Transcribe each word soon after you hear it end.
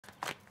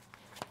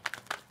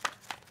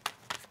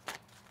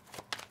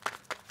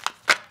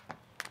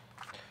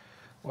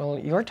Well,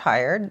 you're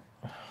tired.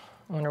 I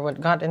wonder what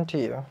got into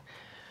you.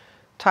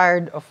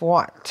 Tired of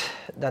what?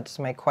 That's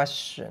my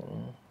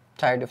question.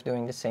 Tired of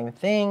doing the same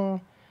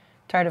thing?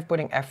 Tired of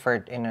putting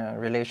effort in a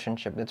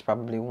relationship that's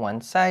probably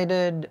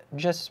one-sided,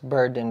 just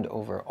burdened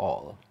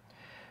overall.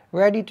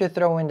 Ready to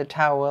throw in the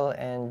towel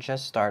and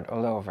just start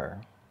all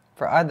over.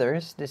 For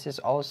others, this is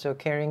also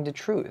carrying the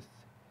truth.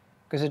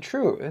 Because the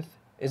truth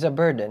is a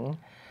burden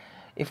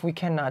if we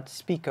cannot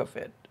speak of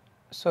it.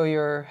 So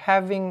you're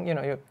having,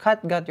 your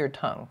cat got your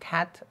tongue.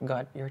 Cat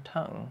got your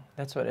tongue.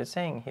 That's what it's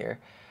saying here.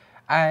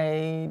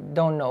 I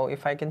don't know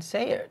if I can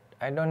say it.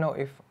 I don't know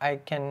if I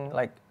can,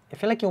 I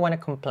feel like you want to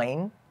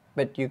complain,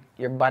 but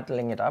you're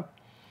bottling it up.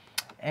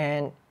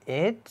 And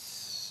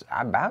it's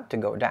about to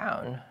go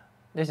down.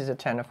 This is a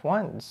 10 of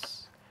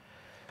Wands.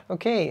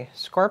 Okay,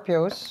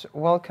 Scorpios,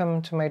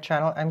 welcome to my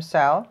channel. I'm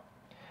Sal.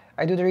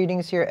 I do the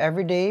readings here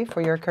every day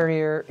for your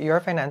career, your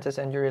finances,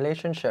 and your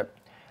relationship.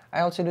 I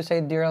also do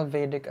sidereal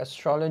Vedic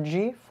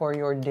astrology for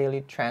your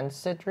daily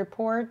transit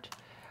report.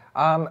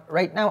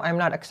 Right now, I'm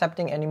not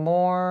accepting any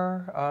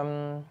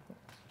more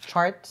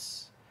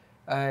charts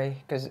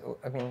because,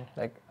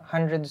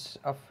 hundreds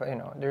of,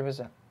 there was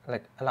a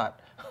lot.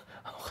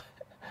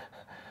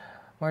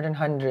 More than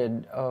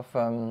 100 of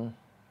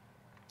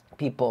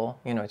people,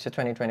 it's a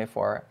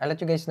 2024. I'll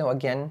let you guys know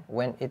again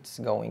when it's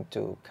going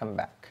to come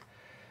back.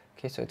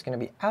 Okay, so it's going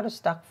to be out of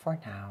stock for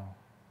now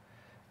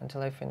until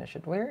I finish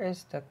it. Where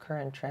is the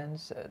current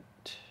transit?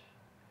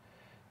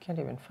 Can't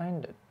even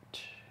find it.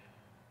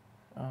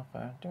 Okay,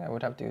 I think I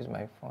would have to use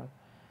my phone.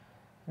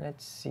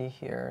 Let's see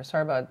here.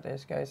 Sorry about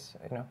this, guys.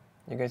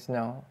 You guys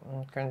know.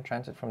 Current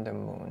transit from the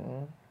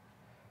moon.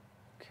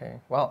 Okay,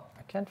 well,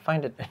 I can't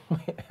find it in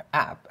my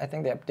app. I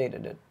think they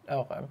updated it.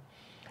 Okay.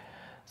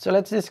 So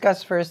let's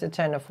discuss first the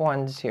 10 of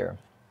Wands here.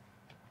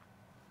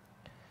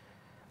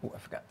 Oh, I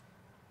forgot.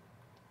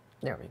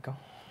 There we go.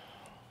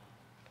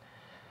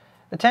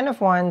 The 10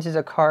 of Wands is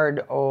a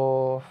card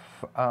of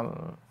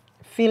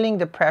feeling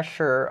the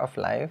pressure of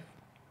life.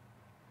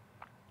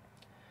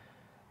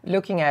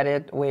 Looking at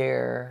it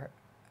where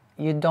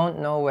you don't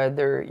know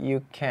whether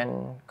you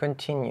can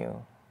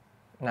continue.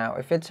 Now,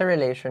 if it's a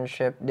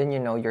relationship, then you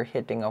know you're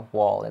hitting a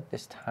wall at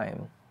this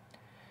time.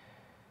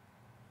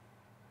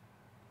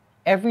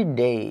 Every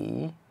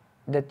day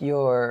that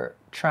you're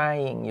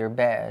trying your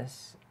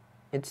best,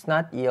 it's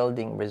not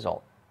yielding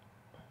result.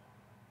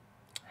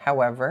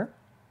 However,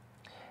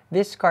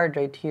 this card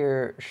right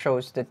here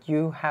shows that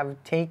you have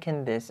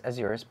taken this as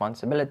your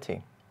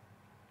responsibility.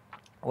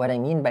 What I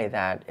mean by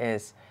that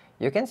is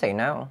you can say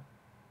no.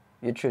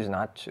 You choose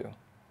not to.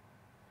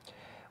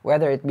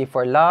 Whether it be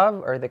for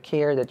love or the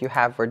care that you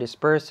have for this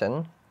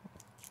person,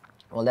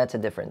 well, that's a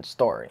different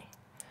story.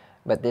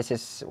 But this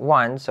is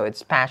one, so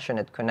it's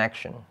passionate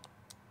connection.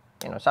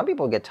 Some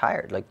people get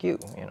tired, like you,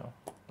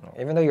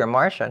 Even though you're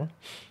Martian,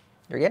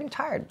 you're getting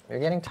tired. You're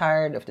getting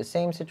tired of the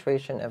same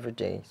situation every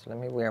day. So let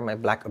me wear my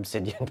black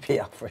obsidian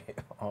PL for you.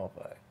 Oh,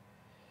 boy.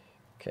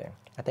 Okay,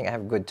 I think I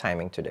have good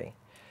timing today.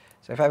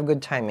 So if I have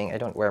good timing, I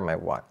don't wear my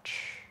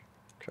watch.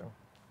 Okay.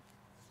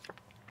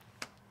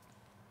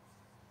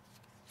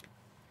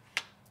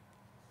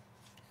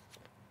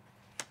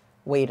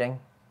 Waiting.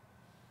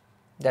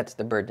 That's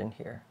the burden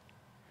here.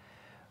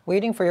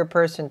 Waiting for your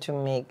person to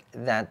make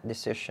that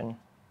decision.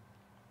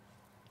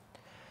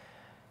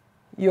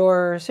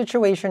 Your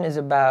situation is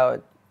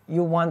about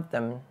you want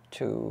them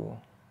to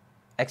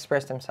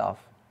express themselves,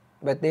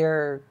 but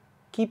they're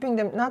keeping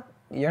them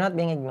you're not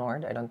being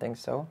ignored. I don't think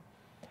so.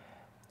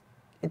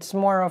 It's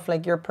more of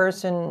like your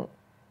person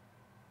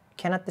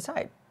cannot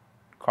decide.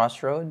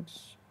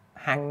 Crossroads,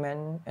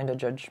 hangman, and a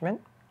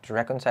judgment, to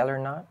reconcile or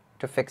not,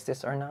 to fix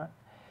this or not.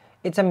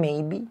 It's a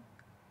maybe,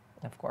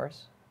 of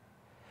course.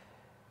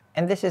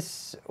 And this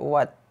is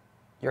what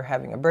you're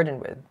having a burden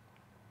with,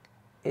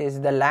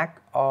 is the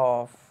lack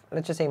of,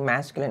 let's just say,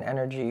 masculine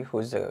energy,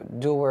 who's a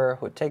doer,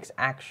 who takes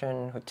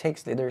action, who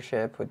takes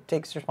leadership, who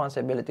takes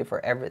responsibility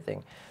for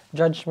everything.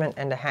 Judgment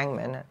and the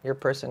hangman, your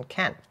person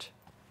can't.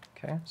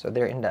 Okay, so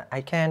they're in the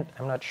I can't,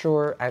 I'm not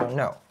sure, I don't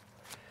know.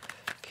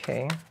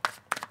 Okay.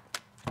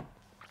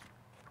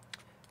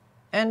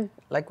 And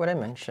like what I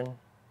mentioned,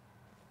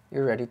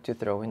 you're ready to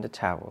throw in the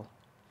towel,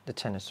 the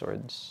 10 of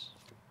Swords.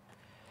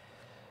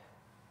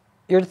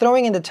 You're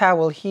throwing in the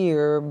towel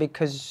here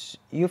because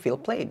you feel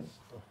played.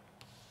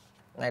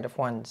 Knight of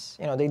Wands.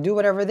 They do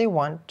whatever they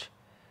want,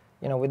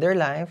 with their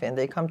life, and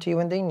they come to you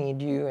when they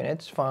need you, and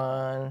it's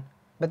fun.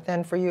 But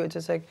then for you, it's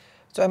just like,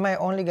 so am I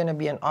only going to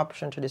be an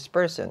option to this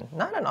person?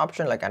 Not an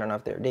option like, I don't know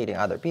if they're dating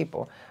other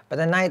people, but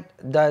the Knight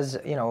does,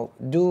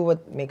 do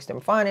what makes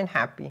them fun and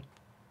happy.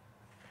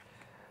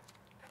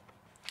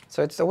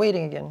 So it's the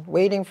waiting again,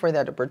 waiting for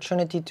that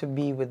opportunity to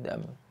be with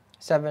them.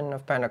 7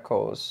 of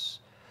Pentacles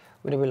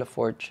with the Wheel of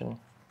Fortune.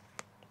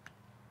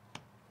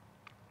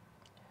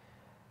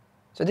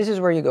 So this is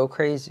where you go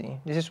crazy.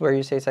 This is where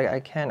you say, it's like, I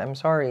can't, I'm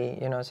sorry.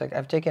 It's like,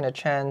 I've taken a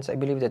chance. I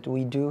believe that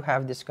we do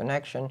have this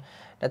connection.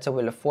 That's a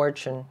Wheel of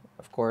Fortune,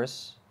 of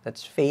course.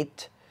 That's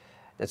fate.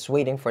 that's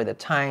waiting for the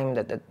time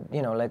that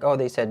like, oh,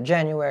 they said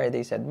January,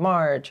 they said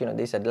March,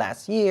 they said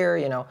last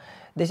year,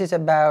 This is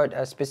about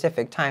a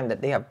specific time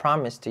that they have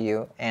promised to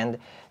you, and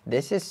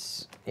this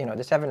is,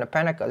 the Seven of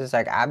Pentacles. It's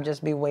like, I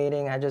just be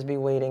waiting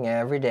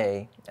every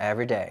day,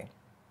 every day.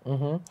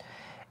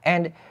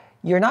 And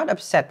you're not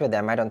upset with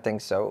them, I don't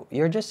think so.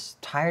 You're just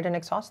tired and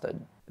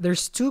exhausted.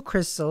 There's two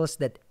crystals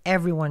that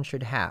everyone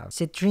should have,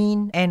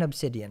 citrine and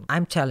obsidian.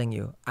 I'm telling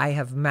you, I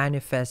have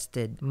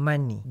manifested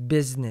money,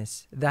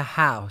 business, the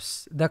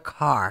house, the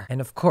car, and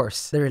of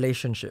course, the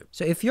relationship.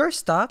 So if you're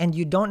stuck and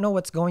you don't know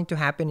what's going to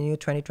happen in you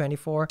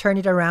 2024, turn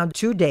it around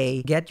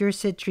today. Get your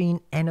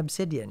citrine and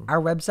obsidian.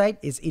 Our website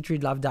is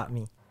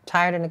eatreadlove.me.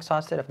 Tired and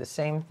exhausted of the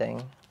same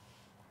thing.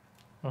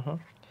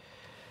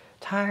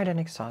 Tired and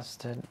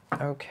exhausted.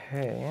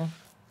 Okay.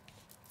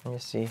 Let me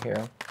see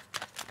here.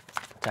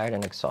 Tired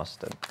and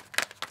exhausted.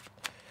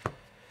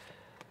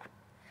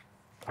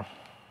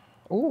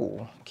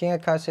 Ooh, King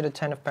of Cups to the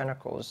Ten of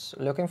Pentacles.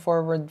 Looking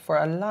forward for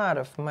a lot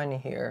of money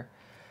here.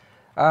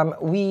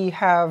 We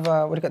have,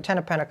 what do you got? Ten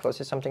of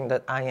Pentacles is something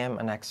that I am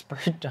an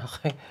expert.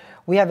 Okay.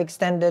 We have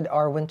extended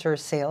our winter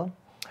sale.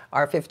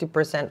 Our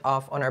 50%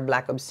 off on our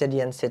Black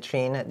Obsidian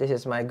Citrine. This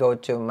is my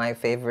go-to, my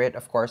favorite.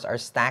 Of course, our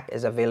stack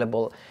is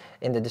available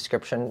in the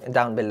description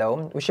down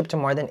below. We ship to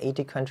more than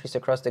 80 countries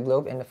across the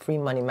globe in a free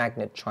money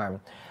magnet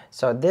charm.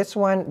 So this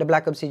one, the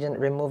Black Obsidian,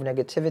 remove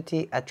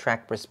negativity,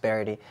 attract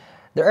prosperity.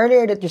 The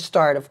earlier that you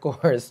start, of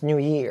course, new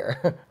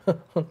year,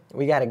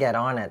 we got to get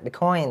on it. The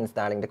coins,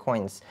 darling, the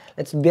coins.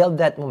 Let's build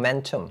that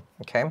momentum,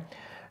 okay?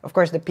 Of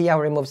course, the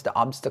Piao removes the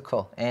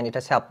obstacle, and it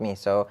has helped me.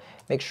 So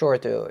make sure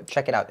to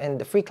check it out. And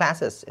the free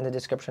classes in the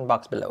description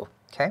box below,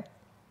 okay?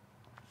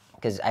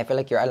 Because I feel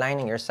like you're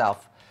aligning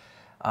yourself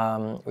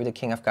with the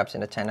King of Cups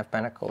and the Ten of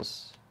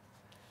Pentacles.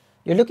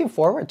 You're looking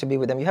forward to be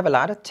with them. You have a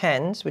lot of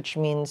tens, which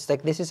means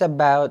like this is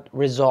about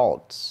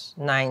results.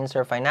 Nines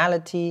are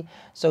finality.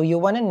 So you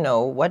want to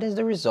know what is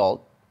the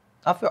result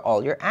of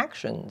all your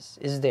actions.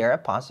 Is there a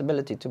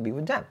possibility to be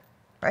with them,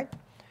 right?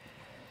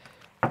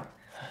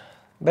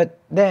 But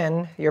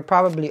then, you're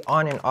probably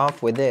on and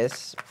off with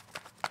this.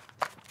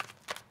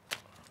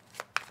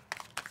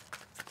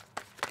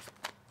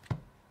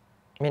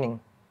 Meaning,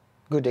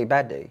 good day,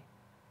 bad day.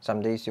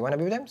 Some days you want to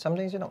be with them, some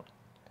days you don't.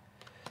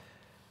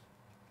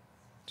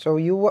 So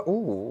you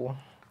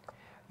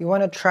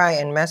want to try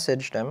and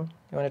message them.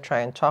 You want to try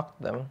and talk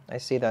to them. I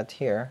see that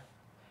here.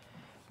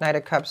 Knight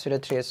of Cups to the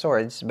Three of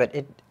Swords, but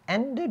it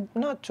ended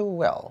not too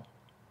well.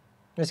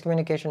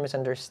 Miscommunication,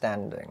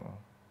 misunderstanding.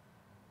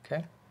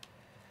 Okay?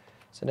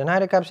 So the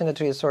Knight of Cups and the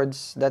Three of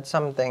Swords, that's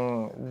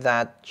something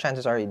that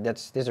chances are,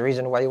 there's a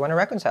reason why you want to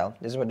reconcile.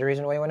 This is the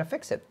reason why you want to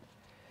fix it.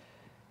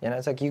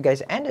 It's like you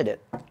guys ended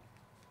it.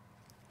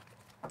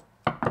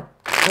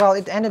 Well,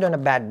 it ended on a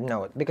bad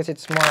note because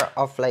it's more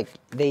of like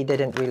they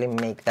didn't really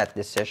make that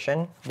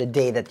decision the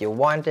day that you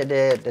wanted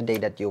it, the day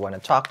that you want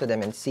to talk to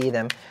them and see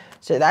them.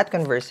 So that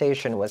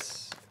conversation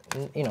was,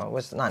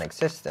 was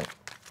non-existent.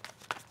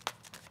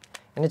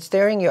 And it's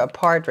tearing you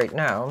apart right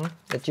now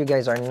that you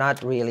guys are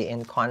not really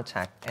in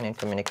contact and in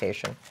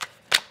communication.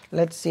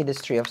 Let's see this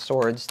Three of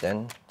Swords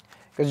then.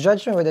 Because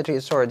Judgment with the Three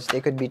of Swords, they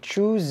could be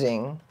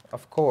choosing,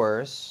 of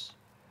course,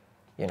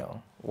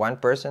 one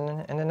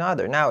person and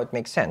another. Now it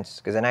makes sense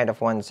because the Knight of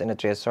Wands and the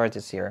Three of Swords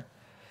is here.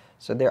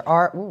 So there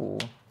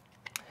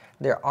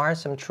are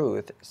some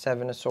truth,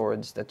 Seven of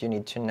Swords, that you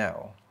need to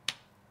know.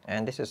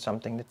 And this is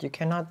something that you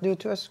cannot do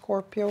to a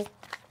Scorpio,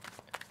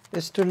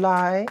 is to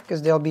lie,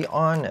 because they'll be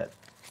on it.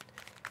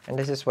 And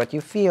this is what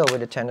you feel with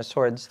the Ten of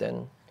Swords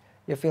then.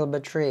 You feel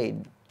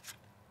betrayed.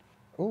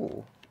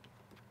 Ooh.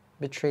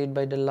 Betrayed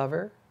by the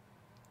lover.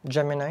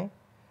 Gemini.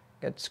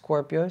 Got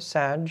Scorpio,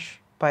 Sag,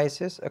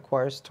 Pisces,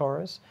 Aquarius,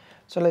 Taurus.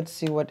 So let's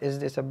see what is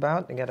this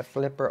about. I got a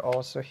flipper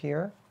also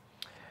here.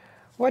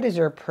 What is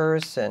your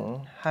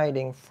person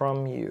hiding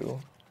from you?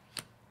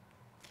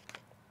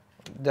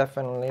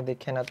 Definitely they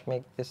cannot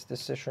make this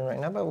decision right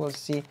now, but we'll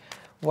see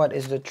what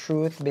is the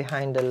truth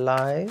behind the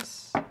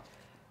lies.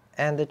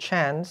 And the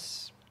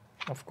chance,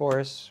 of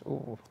course,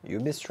 ooh,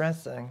 you'll be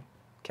stressing.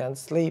 Can't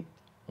sleep.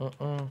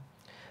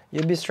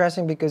 You'll be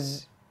stressing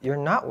because you're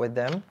not with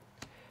them.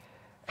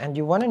 And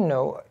you want to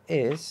know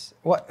is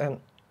what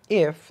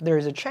if there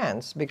is a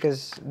chance,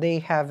 because they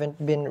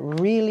haven't been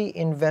really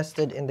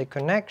invested in the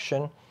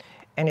connection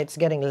and it's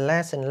getting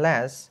less and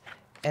less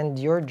and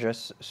you're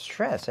just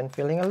stressed and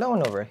feeling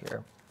alone over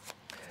here.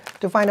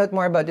 To find out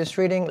more about this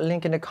reading,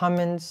 link in the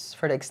comments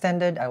for the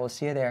extended. I will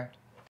see you there.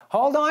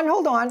 Hold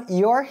on.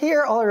 You're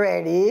here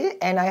already,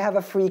 and I have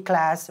a free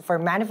class for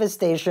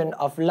manifestation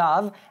of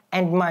love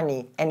and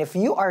money. And if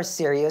you are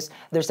serious,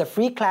 there's a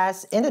free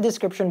class in the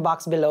description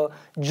box below.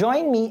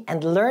 Join me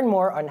and learn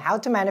more on how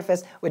to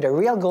manifest with a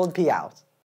real gold payout.